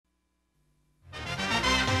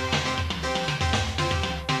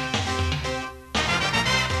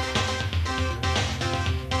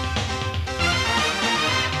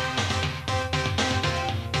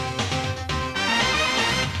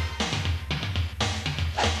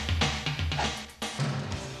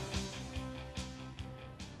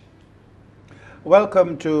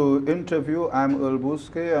Welcome to Interview. I'm Earl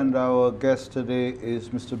Buske, and our guest today is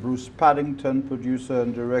Mr. Bruce Paddington, producer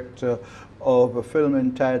and director of a film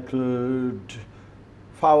entitled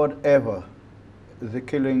Forward Ever, The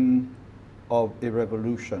Killing of a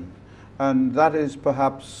Revolution. And that is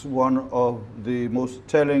perhaps one of the most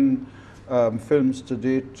telling films to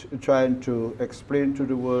date, trying to explain to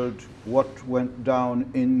the world what went down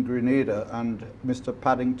in Grenada. And Mr.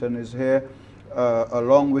 Paddington is here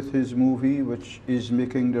along with his movie, which is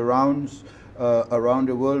making the rounds around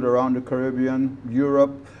the world, around the Caribbean,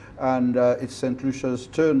 Europe, and it's St. Lucia's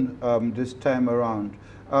turn this time around.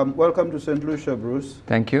 Welcome to St. Lucia, Bruce.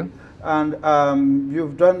 Thank you. And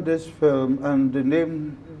you've done this film, and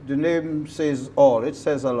the name says all. It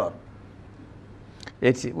says a lot.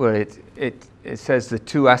 It says the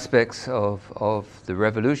two aspects of the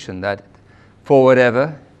revolution, that forward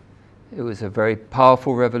ever. It was a very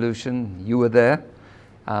powerful revolution. You were there.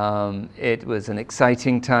 It was an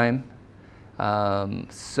exciting time.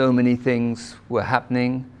 So many things were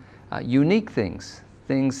happening, unique things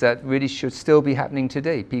that really should still be happening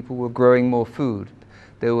today. People were growing more food.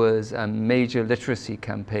 There was a major literacy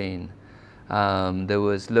campaign. There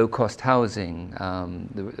was low-cost housing.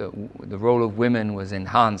 The role of women was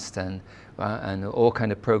enhanced, and all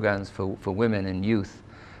kind of programs for women and youth.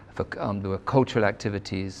 There were cultural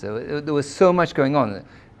activities. There was so much going on.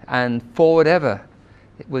 And Forward Ever,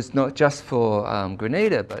 it was not just for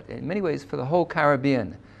Grenada, but in many ways for the whole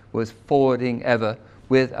Caribbean, was forwarding ever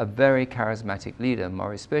with a very charismatic leader,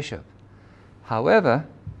 Maurice Bishop. However,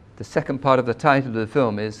 the second part of the title of the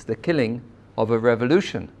film is The Killing of a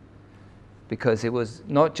Revolution, because it was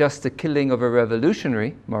not just the killing of a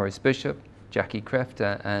revolutionary, Maurice Bishop, Jackie Kreft,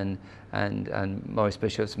 and Maurice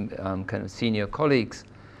Bishop's kind of senior colleagues,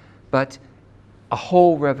 but a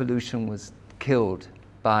whole revolution was killed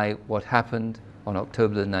by what happened on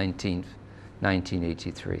October the 19th,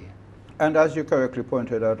 1983. And as you correctly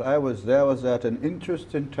pointed out, I was there. I was at an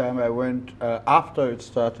interesting time. I went after it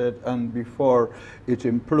started and before it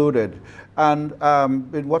imploded. And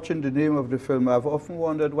in watching the name of the film, I've often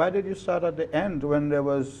wondered, why did you start at the end when there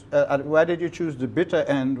was, why did you choose the bitter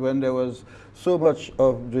end when there was so much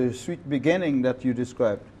of the sweet beginning that you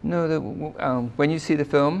described? No, when you see the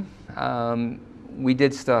film, we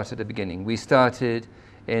did start at the beginning. We started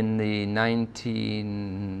in the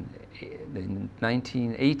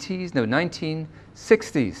 1980s, no,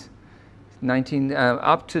 1960s,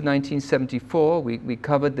 up to 1974, we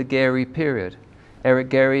covered the Gary period. Eric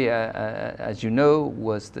Gary, as you know,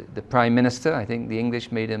 was the Prime Minister. I think the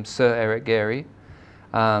English made him Sir Eric Gary.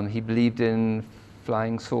 He believed in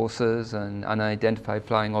flying saucers and unidentified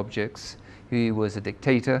flying objects. He was a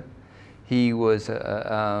dictator. He was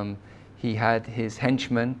he had his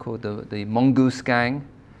henchmen called the Mongoose Gang,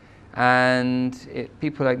 and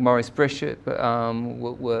people like Maurice Bishop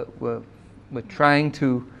were trying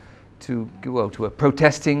were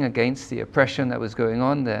protesting against the oppression that was going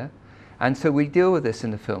on there, and so we deal with this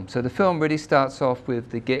in the film. So the film really starts off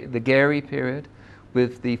with the Gary period,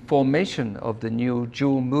 with the formation of the new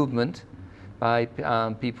dual movement by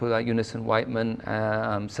people like Unison Whiteman,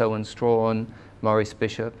 Selwyn Strawn, Maurice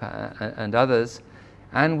Bishop, and others.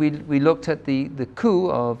 And we looked at the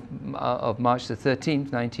coup of March the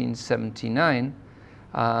 13th, 1979,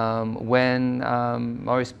 when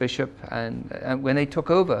Maurice Bishop and when they took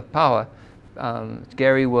over power.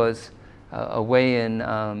 Gary was away in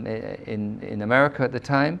America at the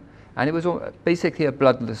time, and it was basically a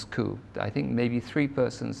bloodless coup. I think maybe 3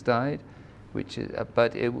 persons died,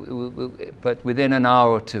 but within an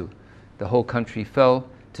hour or two, the whole country fell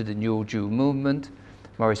to the New Jew movement.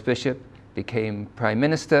 Maurice Bishop became Prime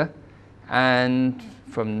Minister, and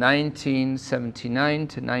from 1979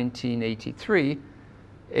 to 1983,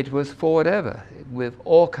 it was forward ever, with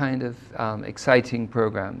all kind of exciting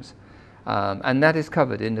programs. And that is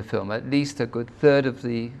covered in the film. At least a good third of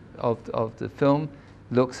the film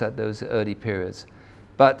looks at those early periods.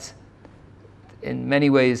 But in many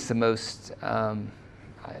ways, the most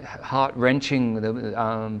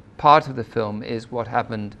heart-wrenching part of the film is what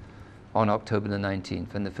happened on October the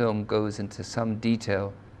 19th, and the film goes into some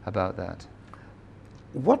detail about that.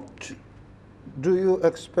 What do you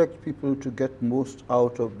expect people to get most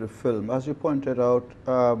out of the film? As you pointed out,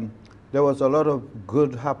 there was a lot of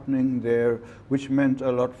good happening there, which meant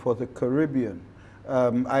a lot for the Caribbean.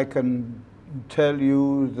 I can tell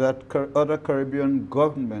you that other Caribbean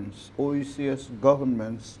governments, OECS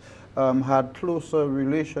governments, had closer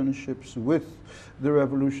relationships with the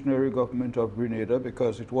revolutionary government of Grenada,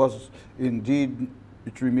 because it was indeed,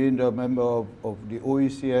 it remained a member of the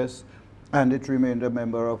OECS, and it remained a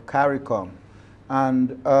member of CARICOM.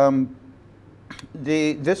 And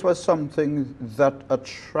this was something that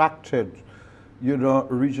attracted, you know,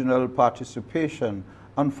 regional participation.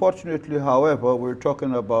 Unfortunately, however, we're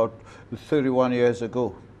talking about 31 years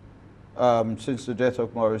ago. Since the death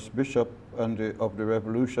of Maurice Bishop and of the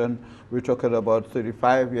revolution, we're talking about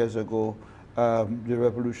 35 years ago, the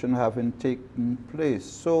revolution having taken place.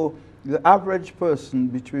 So the average person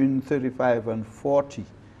between 35 and 40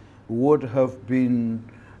 would have been,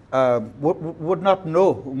 would not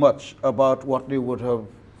know much about what they would have,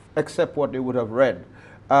 except what they would have read.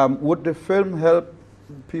 Would the film help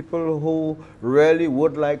people who really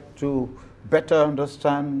would like to better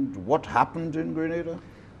understand what happened in Grenada?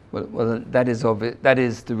 Well, that is obvious. That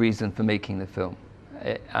is the reason for making the film.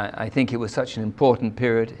 I think it was such an important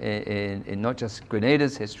period in not just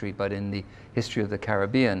Grenada's history, but in the history of the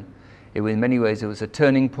Caribbean. In many ways, it was a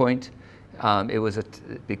turning point.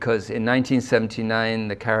 Because in 1979,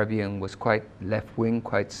 the Caribbean was quite left-wing,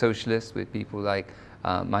 quite socialist, with people like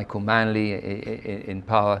Michael Manley in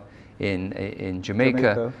power in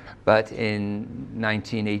Jamaica. But in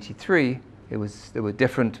 1983, there were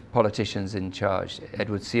different politicians in charge: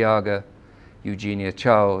 Edward Seaga, Eugenia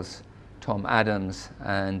Charles, Tom Adams,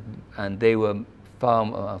 and they were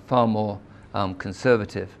far more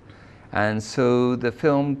conservative. And so the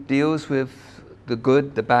film deals with the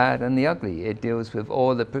good, the bad, and the ugly. It deals with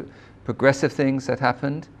all the progressive things that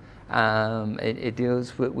happened. It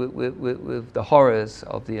deals with the horrors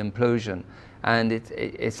of the implosion, and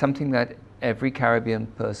it's something that every Caribbean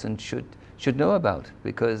person should know about,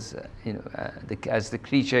 because you know, as the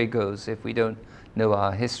cliche goes, if we don't know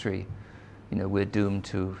our history, you know, we're doomed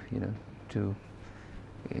to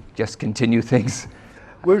just continue things.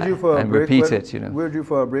 We're due for a break. Repeat it, you know. We're due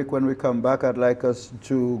for a break. When we come back, I'd like us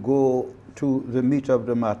to go to the meat of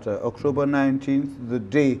the matter. October 19th, the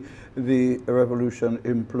day the revolution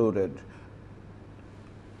imploded.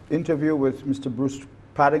 Interview with Mr. Bruce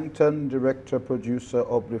Paddington, director, producer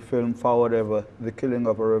of the film Forward Ever, The Killing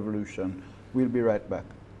of a Revolution. We'll be right back.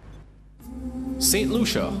 St.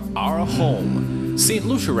 Lucia, our home. St.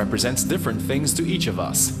 Lucia represents different things to each of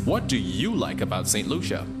us. What do you like about St.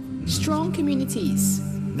 Lucia? Strong communities,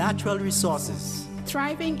 natural resources,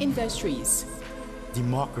 thriving industries,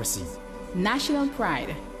 democracy, national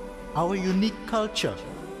pride, our unique culture,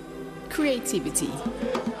 creativity.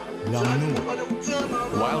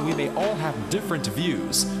 While we may all have different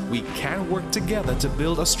views, we can work together to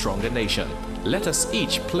build a stronger nation. Let us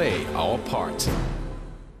each play our part.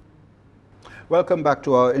 Welcome back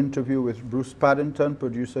to our interview with Bruce Paddington,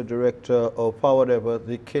 producer-director of Forward Ever,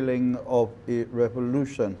 The Killing of a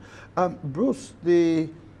Revolution. Bruce, the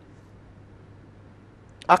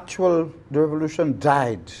revolution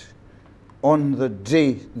died on the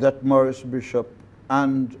day that Maurice Bishop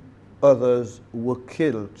and others were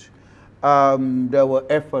killed. There were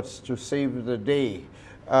efforts to save the day,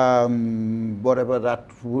 whatever that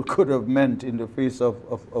could have meant in the face of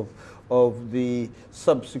the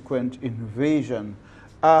subsequent invasion.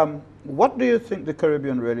 What do you think the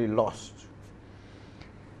Caribbean really lost?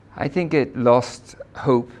 I think it lost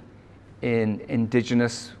hope in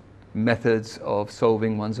indigenous methods of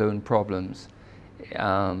solving one's own problems.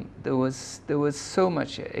 There was so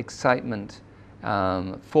much excitement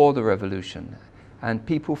for the revolution, and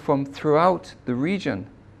people from throughout the region,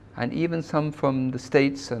 and even some from the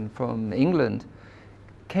States and from England,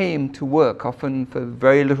 came to work, often for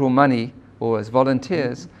very little money or as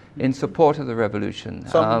volunteers, in support of the revolution.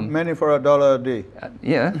 Many for $1 a day.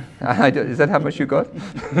 Yeah, is that how much you got?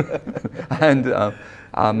 And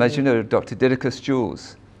as you know, Dr. Didacus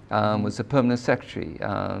Jules was the permanent secretary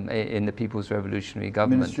in the People's Revolutionary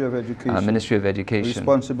Government. Ministry of Education. Ministry of Education.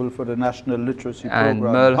 Responsible for the National Literacy and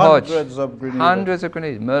Program. Merle Hodge. Hundreds of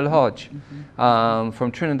Grenadians. Merle Hodge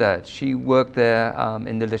from Trinidad. She worked there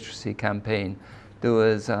in the literacy campaign. There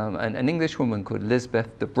was an English woman called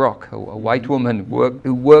Lisbeth de Brock, a white woman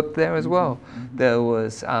who worked there as well. There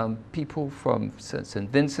was people from St.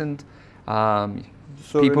 Vincent,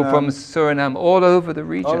 people from Suriname, all over the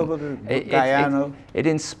region. All over Guyana. It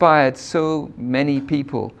inspired so many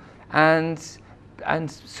people, and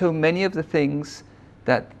so many of the things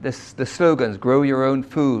that the slogans: grow your own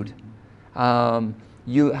food.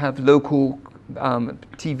 You have local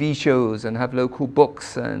TV shows and have local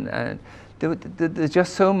books, and there's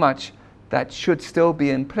just so much that should still be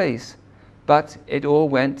in place, but it all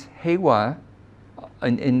went haywire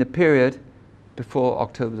in the period before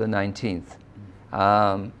October the 19th.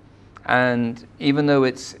 And even though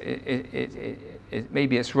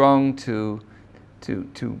maybe it's wrong to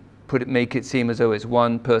make it seem as though it's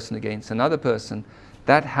one person against another person,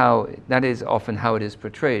 that is often how it is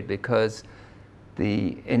portrayed, because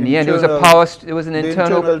in the end, it was a power. It was an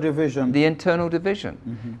internal division. The internal division,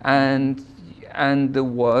 and there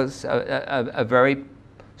was a very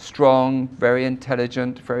strong, very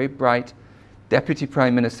intelligent, very bright deputy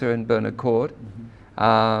prime minister in Bernard Cord,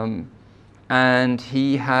 and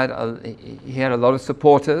he had a lot of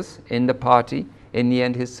supporters in the party. In the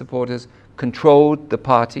end, his supporters controlled the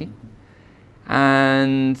party,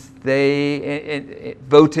 and they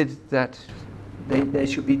voted that there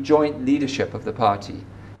should be joint leadership of the party.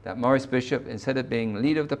 That Maurice Bishop, instead of being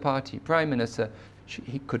leader of the party, prime minister,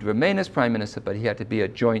 he could remain as prime minister, but he had to be a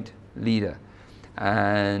joint leader.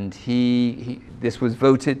 And this was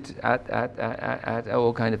voted at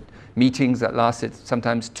all kind of meetings that lasted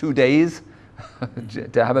sometimes 2 days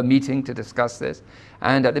to have a meeting to discuss this.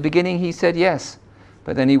 And at the beginning he said yes,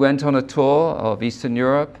 but then he went on a tour of Eastern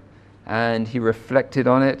Europe and he reflected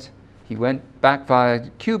on it. He went back via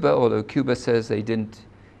Cuba, although Cuba says they didn't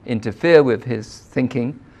interfere with his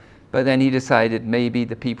thinking, but then he decided maybe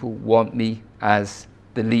the people want me as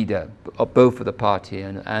the leader of both of the party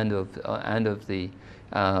and of the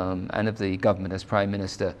government as prime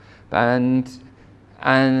minister, and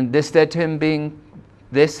this led to him being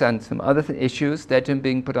and some other issues led to him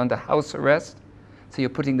being put under house arrest. So you're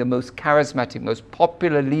putting the most charismatic, most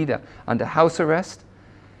popular leader under house arrest,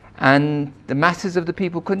 and the masses of the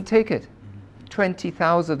people couldn't take it.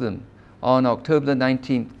 20,000 of them on October the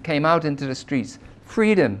 19th came out into the streets,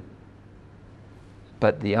 freedom,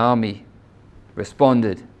 but the army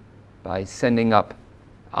responded by sending up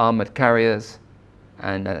armored carriers,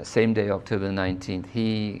 and that same day, October the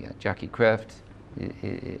 19th, Jackie Kreft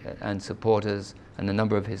and supporters and a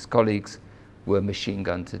number of his colleagues were machine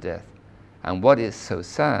gunned to death. And what is so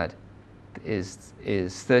sad is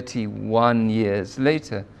 31 years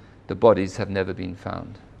later, the bodies have never been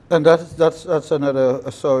found. And that's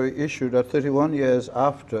another sorry issue, that 31 years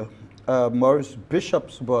after, Maurice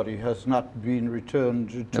Bishop's body has not been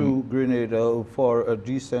returned to Grenada for a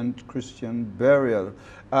decent Christian burial.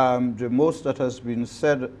 The most that has been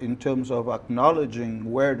said in terms of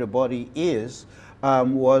acknowledging where the body is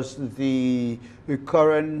was the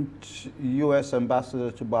current U.S.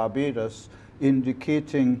 ambassador to Barbados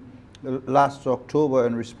indicating last October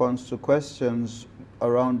in response to questions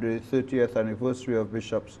around the 30th anniversary of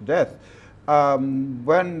Bishop's death,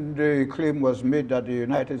 when the claim was made that the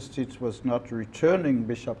United States was not returning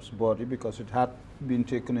Bishop's body because it had been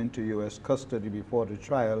taken into U.S. custody before the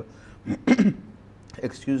trial,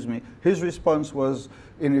 excuse me, his response was,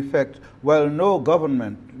 in effect, well, no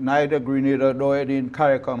government, neither Grenada nor any in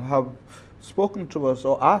CARICOM, have spoken to us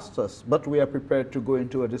or asked us, but we are prepared to go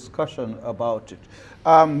into a discussion about it.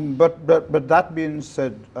 But that being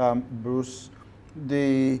said, Bruce,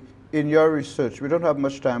 in your research, we don't have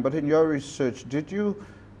much time, but in your research, did you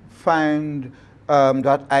find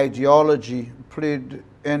that ideology played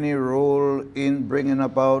any role in bringing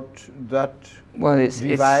about that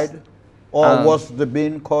divide? Or was the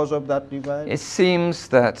main cause of that divide? It seems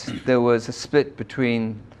that there was a split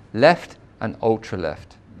between left and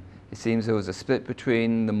ultra-left. It seems there was a split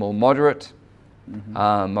between the more moderate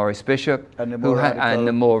Maurice Bishop and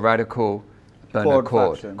the more radical Bernard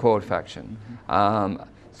Cord faction.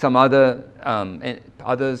 Some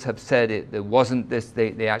others have said there wasn't this,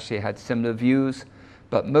 they actually had similar views,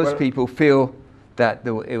 but most people feel that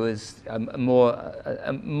it was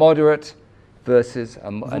a moderate versus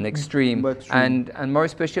an extreme. And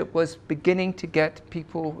Maurice Bishop was beginning to get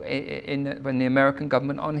people in the American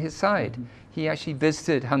government on his side. He actually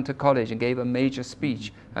visited Hunter College and gave a major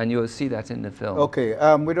speech, and you'll see that in the film. Okay,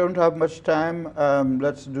 we don't have much time.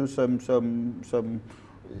 Let's do some.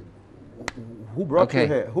 Who brought you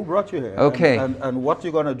here? Who brought you here? Okay. And what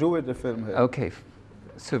you're going to do with the film here? Okay,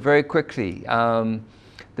 so very quickly,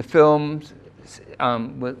 the film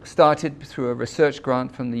started through a research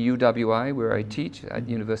grant from the UWI, where I teach at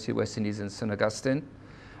the University of West Indies in St. Augustine.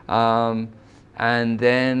 And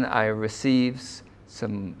then I received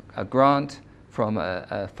a grant from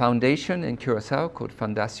a foundation in Curacao called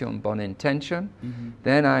Fundación Bon Intention.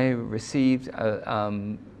 Then I received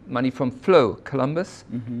money from Flow, Columbus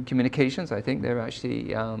Communications. I think they're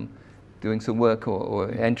actually doing some work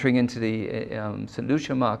or entering into the St.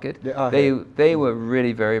 Lucia market. They were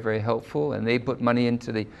really very, very helpful, and they put money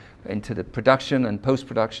into the production and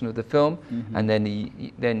post-production of the film. And then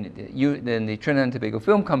the Trinidad and Tobago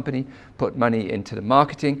Film Company put money into the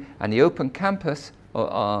marketing and the open campus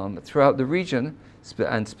throughout the region,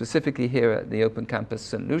 and specifically here at the open campus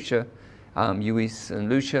St. Lucia, UE St.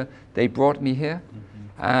 Lucia. They brought me here,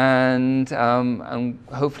 and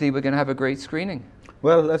hopefully we're going to have a great screening.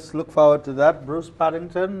 Well, let's look forward to that. Bruce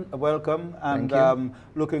Paddington, welcome, and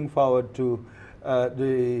looking forward to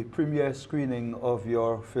the premiere screening of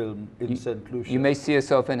your film in St. Lucia. You may see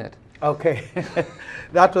yourself in it. Okay.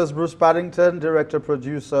 That was Bruce Paddington,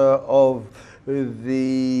 director-producer of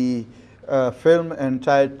the film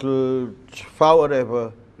entitled Forward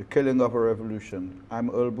Ever, The Killing of a Revolution. I'm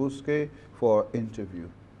Earl Bousquet for Interview.